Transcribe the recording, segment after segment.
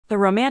The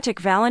romantic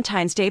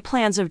Valentine's Day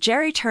plans of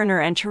Gerry Turner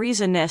and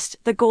Theresa Nist,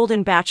 the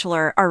Golden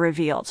Bachelor, are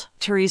revealed.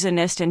 Theresa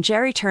Nist and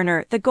Gerry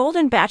Turner, the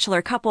Golden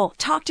Bachelor couple,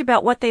 talked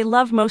about what they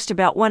love most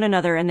about one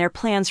another and their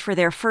plans for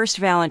their first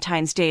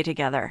Valentine's Day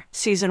together.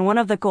 Season 1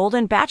 of The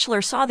Golden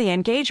Bachelor saw the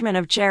engagement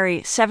of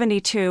Gerry,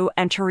 72,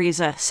 and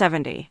Theresa,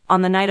 70.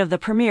 On the night of the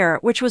premiere,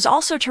 which was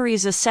also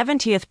Theresa's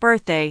 70th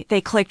birthday, they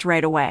clicked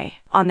right away.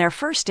 On their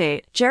first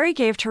date, Gerry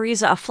gave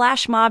Theresa a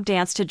flash mob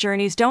dance to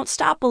Journey's Don't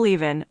Stop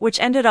Believin', which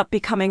ended up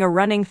becoming a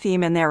running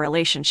theme in their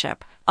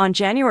relationship. On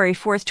January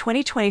 4,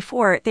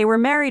 2024, they were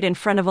married in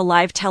front of a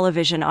live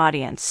television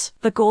audience.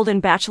 The Golden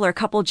Bachelor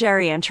couple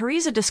Gerry and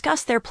Theresa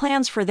discussed their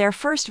plans for their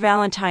first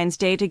Valentine's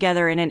Day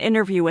together in an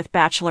interview with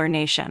Bachelor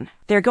Nation.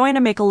 They're going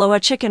to make aloha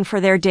chicken for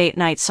their date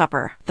night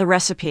supper. The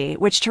recipe,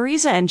 which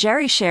Theresa and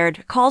Gerry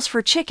shared, calls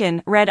for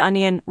chicken, red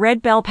onion,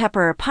 red bell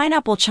pepper,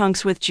 pineapple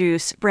chunks with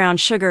juice, brown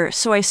sugar,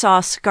 soy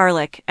sauce,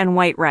 garlic, and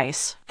white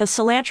rice. The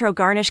cilantro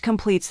garnish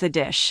completes the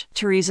dish.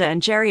 Theresa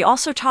and Gerry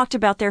also talked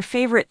about their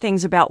favorite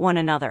things about one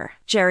another.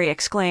 Gerry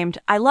exclaimed,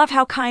 "I love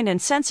how kind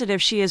and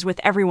sensitive she is with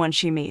everyone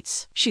she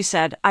meets." She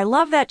said, "I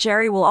love that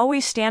Gerry will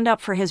always stand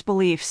up for his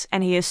beliefs,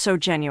 and he is so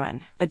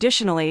genuine."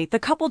 Additionally, the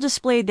couple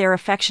displayed their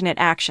affectionate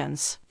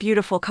actions.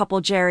 Beautiful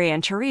couple Gerry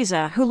and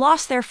Theresa, who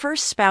lost their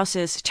first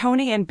spouses,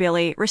 Tony and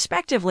Billy,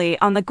 respectively,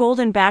 on The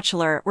Golden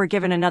Bachelor, were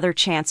given another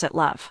chance at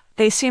love.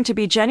 They seem to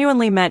be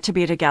genuinely meant to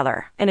be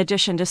together. In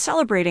addition to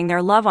celebrating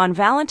their love on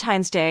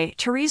Valentine's Day,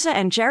 Theresa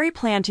and Gerry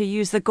plan to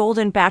use the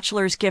Golden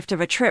Bachelor's gift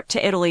of a trip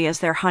to Italy as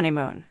their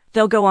honeymoon.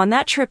 They'll go on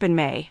that trip in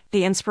May.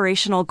 The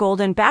inspirational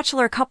Golden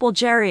Bachelor couple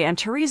Gerry and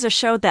Theresa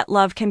showed that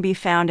love can be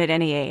found at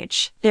any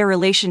age. Their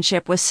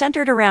relationship was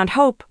centered around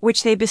hope,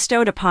 which they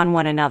bestowed upon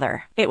one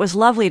another. It was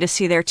lovely to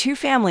see their two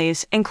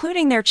families,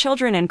 including their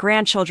children and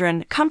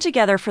grandchildren, come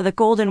together for the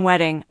Golden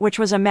Wedding, which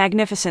was a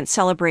magnificent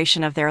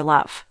celebration of their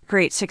love.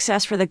 Great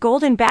success for the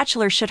Golden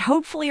Bachelor should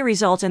hopefully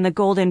result in the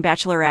Golden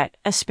Bachelorette,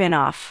 a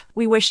spin-off.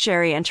 We wish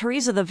Gerry and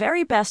Theresa the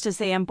very best as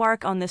they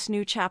embark on this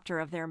new chapter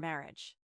of their marriage.